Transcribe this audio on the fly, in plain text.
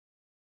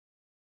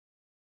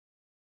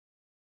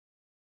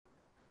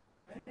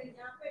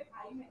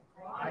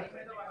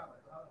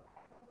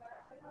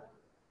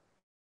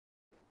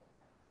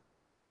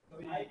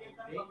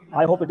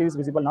I hope it is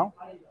visible now.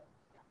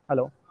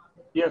 Hello.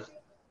 Yes.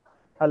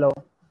 Hello.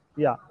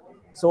 Yeah.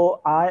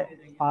 So I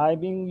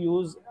being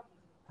used.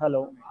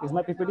 Hello. Is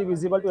my PPT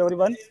visible to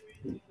everyone?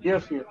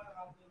 Yes. Yes.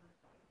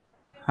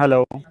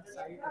 Hello.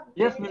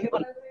 Yes.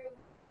 Visible.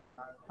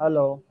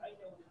 Hello.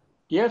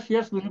 Yes.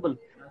 Yes. Visible.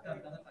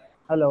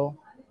 Hello.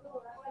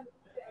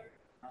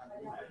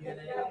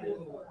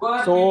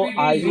 So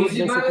I use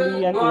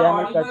basically an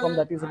AI platform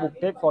that is a book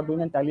tech for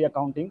doing an tally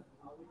accounting.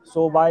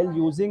 So while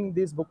using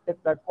this book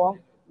tech platform,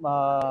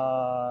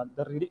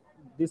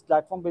 this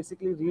platform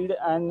basically read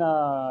an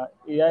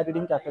AI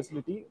reading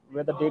capacity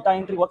where the data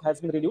entry work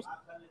has been reduced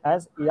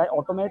as AI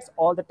automates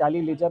all the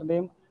tally ledger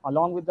name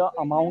along with the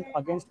amount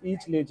against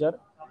each ledger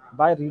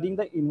by reading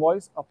the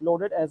invoice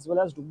uploaded as well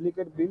as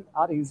duplicate bill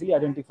are easily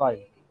identified.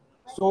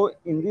 So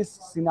in this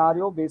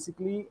scenario,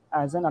 basically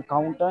as an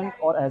accountant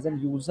or as a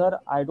user,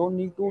 I don't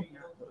need to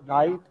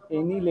write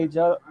any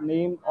ledger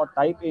name or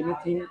type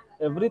anything.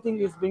 Everything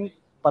is being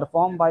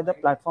performed by the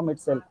platform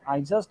itself.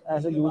 I just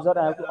as a user,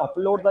 I have to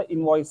upload the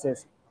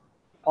invoices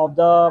of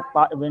the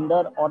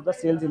vendor or the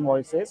sales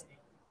invoices.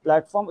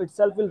 Platform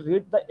itself will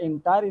read the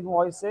entire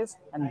invoices,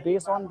 and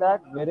based on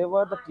that,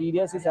 wherever the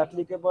TDS is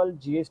applicable,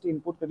 GST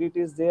input credit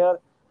is there,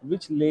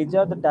 which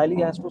ledger the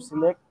tally has to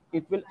select,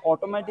 it will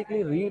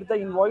automatically read the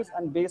invoice,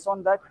 and based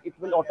on that it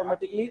will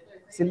automatically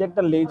select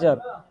the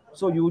ledger.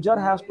 So user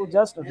has to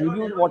just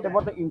review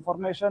whatever the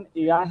information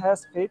AI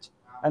has fetched,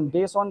 and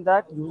based on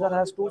that user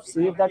has to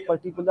save that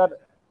particular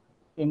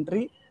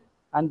entry,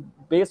 and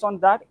based on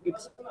that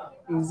it's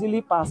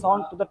easily pass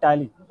on to the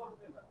tally.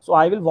 So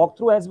I will walk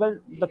through as well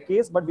the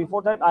case, but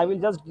before that I will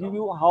just give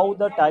you how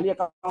the tally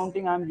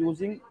accounting I'm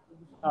using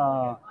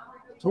uh,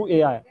 through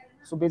AI.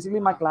 So basically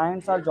my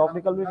clients are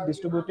geographically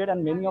distributed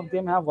and many of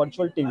them have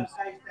virtual teams.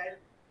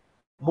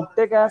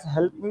 BookTech has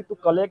helped me to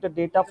collect the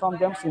data from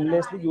them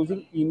seamlessly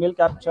using email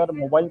capture,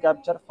 mobile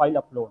capture, file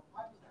upload.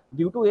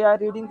 Due to AI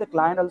reading, the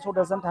client also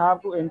doesn't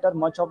have to enter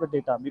much of the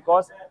data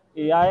because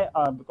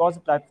because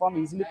the platform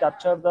easily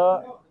capture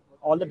the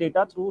all the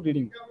data through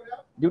reading.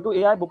 Due to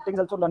AI, BookTech is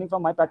also learning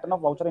from my pattern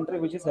of voucher entry,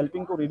 which is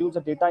helping to reduce the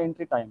data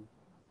entry time.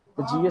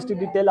 The GST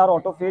detail are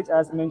auto-fetched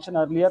as mentioned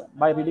earlier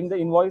by reading the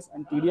invoice,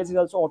 and TDS is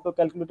also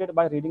auto-calculated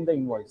by reading the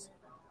invoice.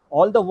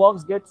 All the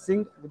works get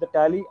synced with the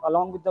tally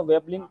along with the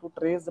web link to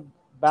trace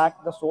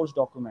back the source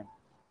document.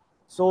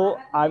 So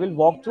I will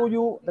walk through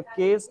you the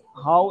case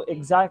how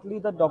exactly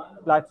the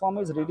platform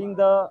is reading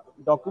the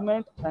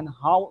document and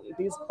how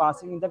it is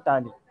passing in the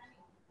tally.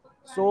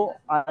 So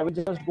I will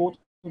just go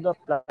through the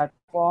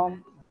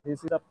platform.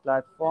 This is the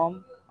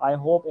platform. I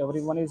hope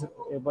everyone is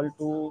able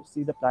to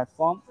see the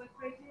platform.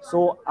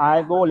 So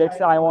I go, let's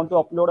say I want to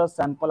upload a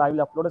sample. I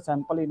will upload a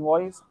sample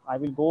invoice. I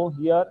will go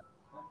here.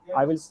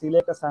 I will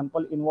select a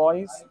sample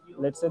invoice.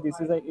 Let's say this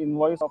is an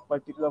invoice of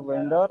particular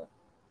vendor.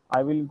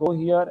 I will go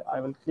here.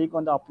 I will click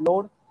on the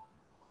upload.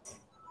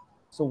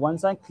 So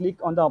once I click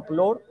on the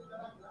upload,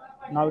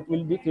 now it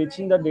will be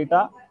fetching the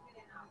data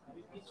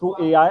through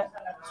AI.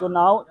 So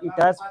now it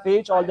has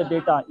fetched all the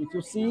data. If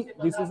you see,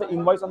 this is the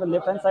invoice on the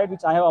left hand side,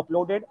 which I have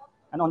uploaded.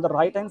 And on the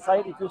right hand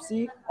side, if you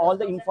see, all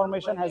the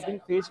information has been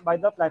fetched by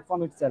the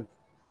platform itself.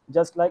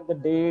 Just like the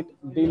date,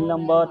 bill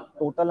number,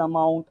 total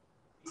amount,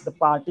 the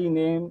party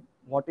name,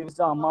 what is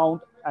the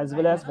amount, as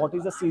well as what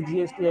is the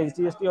CGST,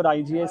 SGST or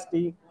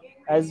IGST,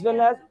 as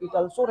well as it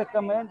also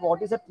recommend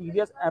what is the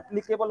TDS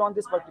applicable on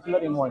this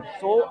particular invoice.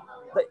 So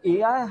the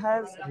AI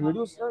has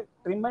reduced a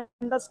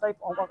tremendous type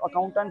of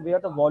accountant where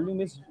the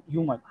volume is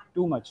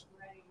too much.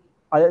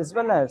 As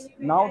well as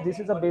now this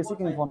is a basic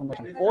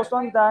information. Post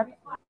on that,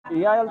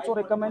 AI also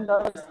recommend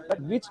us that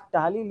which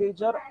tally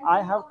ledger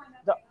I have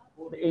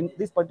in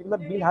this particular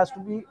bill has to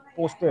be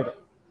posted.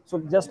 So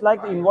just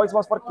like the invoice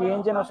was for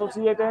KNG and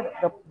Associated,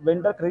 the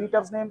vendor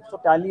creditor's name. So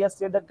Tally has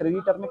said that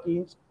creditor में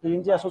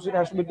KNG Associated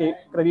has to be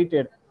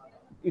credited.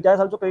 It has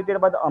also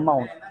credited by the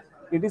amount.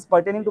 It is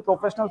pertaining to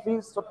professional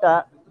fees. So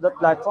the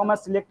platform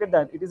has selected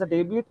that it is a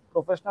debit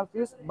professional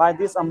fees by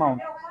this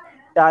amount.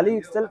 Tally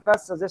itself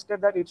has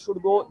suggested that it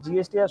should go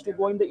GST has to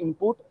go in the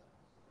input.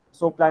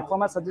 So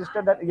platform has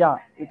suggested that yeah,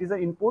 it is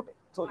an input.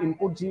 So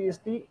input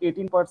GST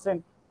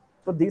 18%.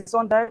 So this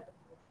on that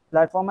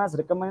platform has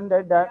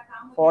recommended that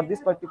for this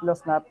particular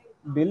snap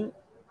bill,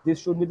 this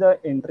should be the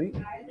entry.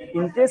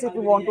 In case if you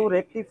want to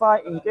rectify,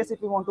 in case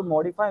if you want to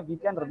modify, we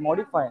can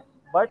modify.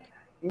 But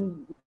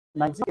in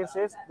maximum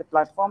cases, the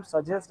platform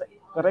suggests the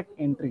correct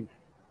entry.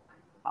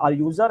 Our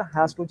user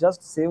has to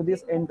just save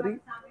this entry.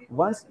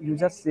 Once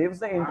user saves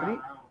the entry,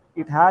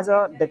 it has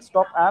a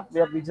desktop app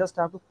where we just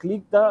have to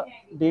click the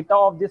data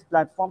of this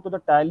platform to the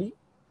tally.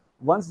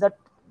 Once that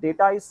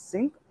data is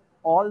synced,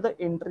 all the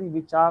entry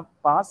which are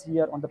passed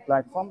here on the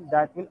platform,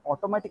 that will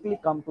automatically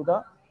come to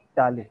the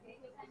tally.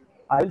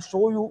 I will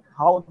show you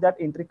how that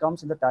entry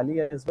comes in the tally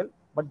as well.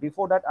 But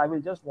before that, I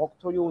will just walk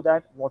through you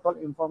that what all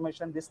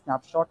information this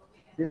snapshot,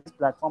 this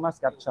platform has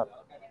captured.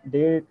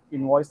 Date,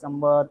 invoice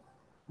number,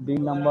 bill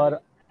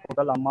number,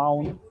 total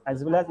amount,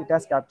 as well as it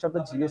has captured the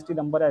GST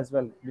number as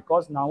well.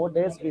 Because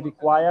nowadays we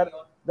require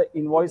the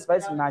invoice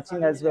wise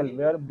matching as well,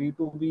 where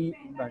B2B,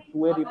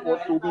 2A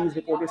report, 2B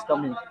report is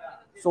coming.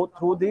 So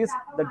through this,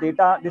 the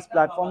data, this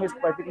platform is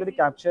particularly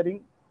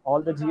capturing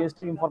all the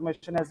GST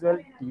information as well,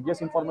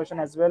 TDS information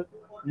as well.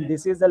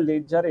 This is the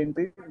ledger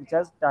entry which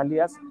has Tally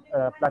as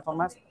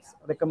platform has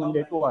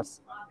recommended to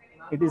us.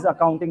 It is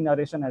accounting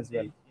narration as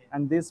well.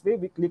 And this way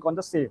we click on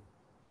the save.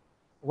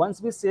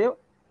 Once we save,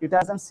 it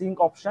has a sync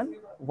option.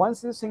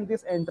 Once you sync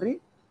this entry,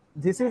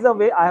 this is the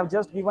way I have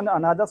just given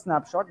another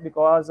snapshot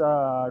because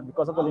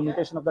of the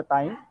limitation of the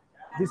time.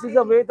 This is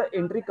the way the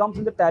entry comes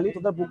in the tally to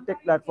the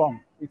BookTech platform.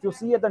 If you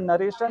see at the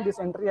narration, this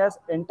entry has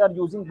entered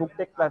using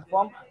BookTech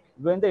platform.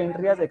 When the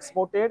entry has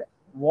exported,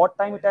 what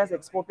time it has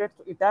exported,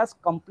 so it has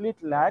complete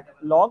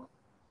log.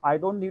 I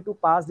don't need to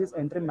pass this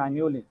entry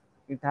manually.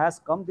 It has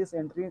come this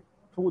entry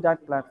through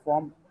that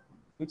platform,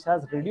 which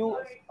has reduced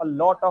a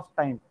lot of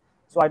time.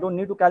 So I don't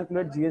need to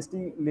calculate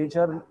GST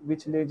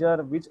ledger,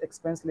 which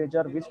expense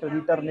ledger, which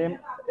creditor name,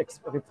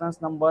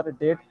 reference number,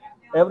 date.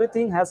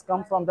 Everything has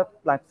come from the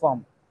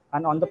platform.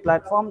 And on the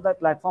platform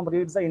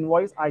reads the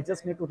invoice. I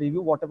just need to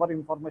review whatever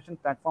information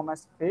platform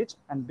has fetched,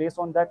 and based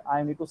on that,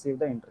 I need to save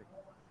the entry.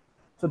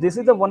 So this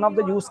is the one of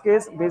the use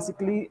case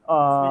basically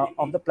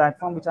of the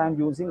platform which I am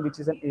using, which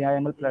is an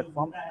AIML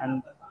platform.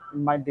 And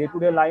in my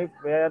day-to-day life,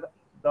 where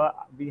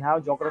we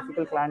have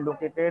geographical client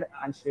located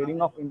and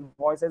sharing of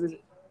invoices is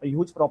a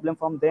huge problem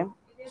from them.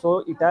 So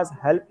it has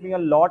helped me a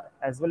lot,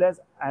 as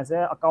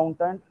an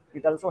accountant.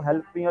 It also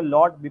helped me a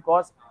lot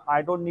because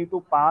I don't need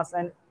to pass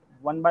an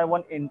one by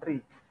one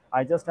entry.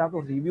 I just have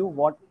to review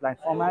what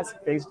platform has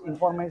fetched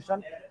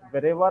information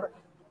wherever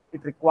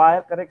it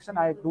require correction,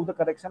 I do the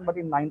correction, but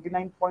in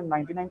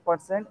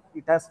 99.99%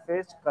 it has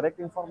fetched correct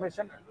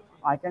information.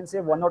 I can say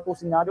one or two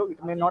scenario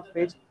it may not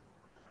fetch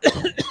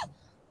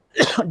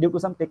due to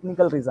some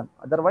technical reason.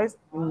 Otherwise,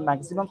 in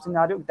maximum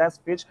scenario it has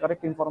fetched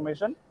correct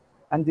information,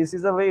 and this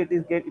is the way it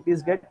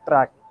is get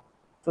tracked.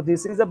 So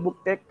this is a book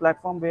tech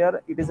platform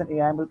where it is an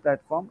AIML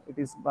platform. It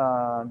is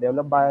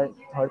developed by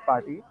third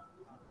party,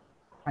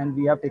 and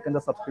we have taken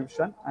the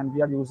subscription and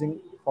we are using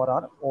for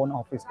our own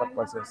office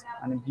purposes,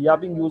 and we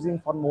have been using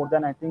for more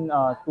than I think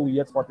 2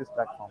 years for this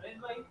platform.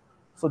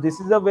 So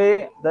this is the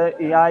way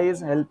the AI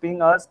is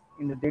helping us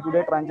in the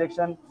day-to-day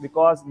transaction,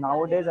 because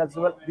nowadays as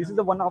well, this is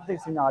the one of the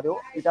scenario.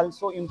 It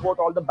also import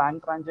all the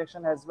bank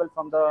transaction as well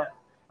from the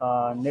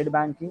net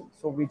banking.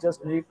 So we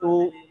just need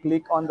to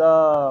click on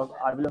the,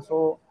 I will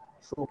also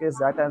showcase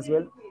that as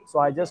well. So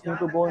I just need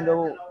to go in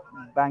the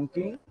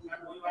banking,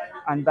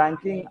 and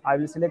banking, I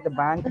will select the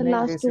bank Sir, name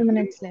last two basically.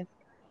 minutes left.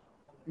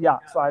 Yeah,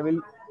 so I will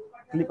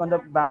click on the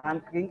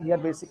banking here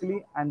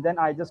basically, and then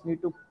I just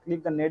need to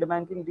click the net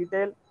banking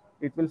detail.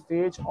 It will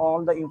fetch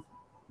all the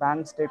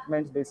bank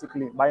statements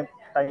basically by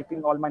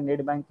typing all my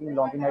net banking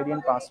login ID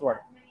and password,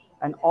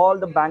 and all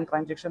the bank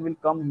transaction will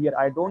come here.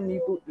 I don't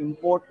need to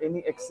import any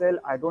Excel,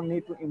 I don't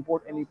need to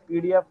import any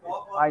PDF.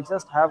 I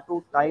just have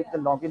to type the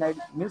login ID,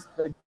 means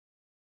the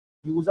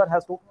user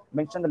has to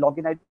mention the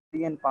login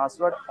ID and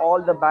password.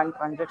 All the bank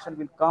transaction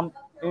will come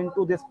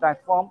into this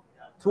platform.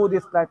 Through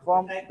this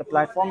platform, the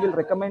platform will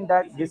recommend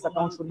that this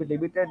account should be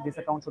debited, this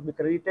account should be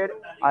credited.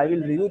 I will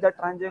review that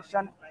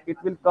transaction. It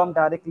will come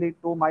directly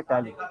to my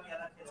tally.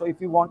 So if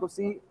you want to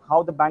see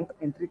how the bank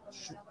entry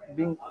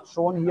being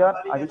shown here,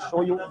 I will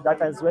show you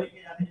that as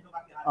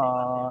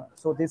well.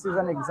 So this is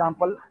an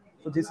example.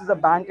 So this is a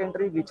bank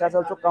entry which has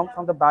also come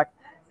from the back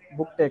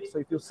book tech. So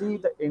if you see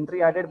the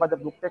entry added by the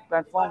book tech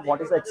platform, what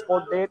is the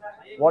export date,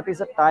 what is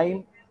the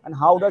time, and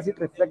how does it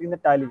reflect in the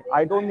tally.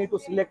 I don't need to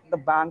select the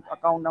bank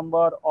account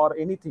number or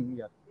anything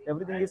here.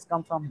 Everything is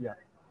come from here.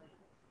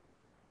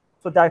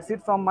 So that's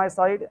it from my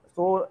side.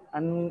 So,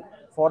 and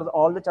for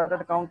all the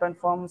chartered accountant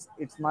firms,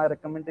 it's my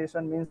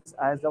recommendation, means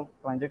as the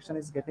transaction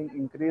is getting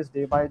increased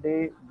day by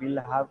day,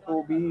 we'll have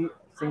to be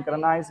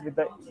synchronized with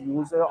the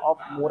user of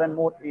more and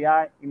more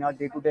AI in our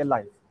day-to-day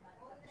life.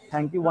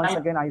 Thank you once Thank,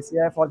 again,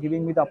 ICI, for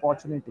giving me the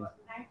opportunity.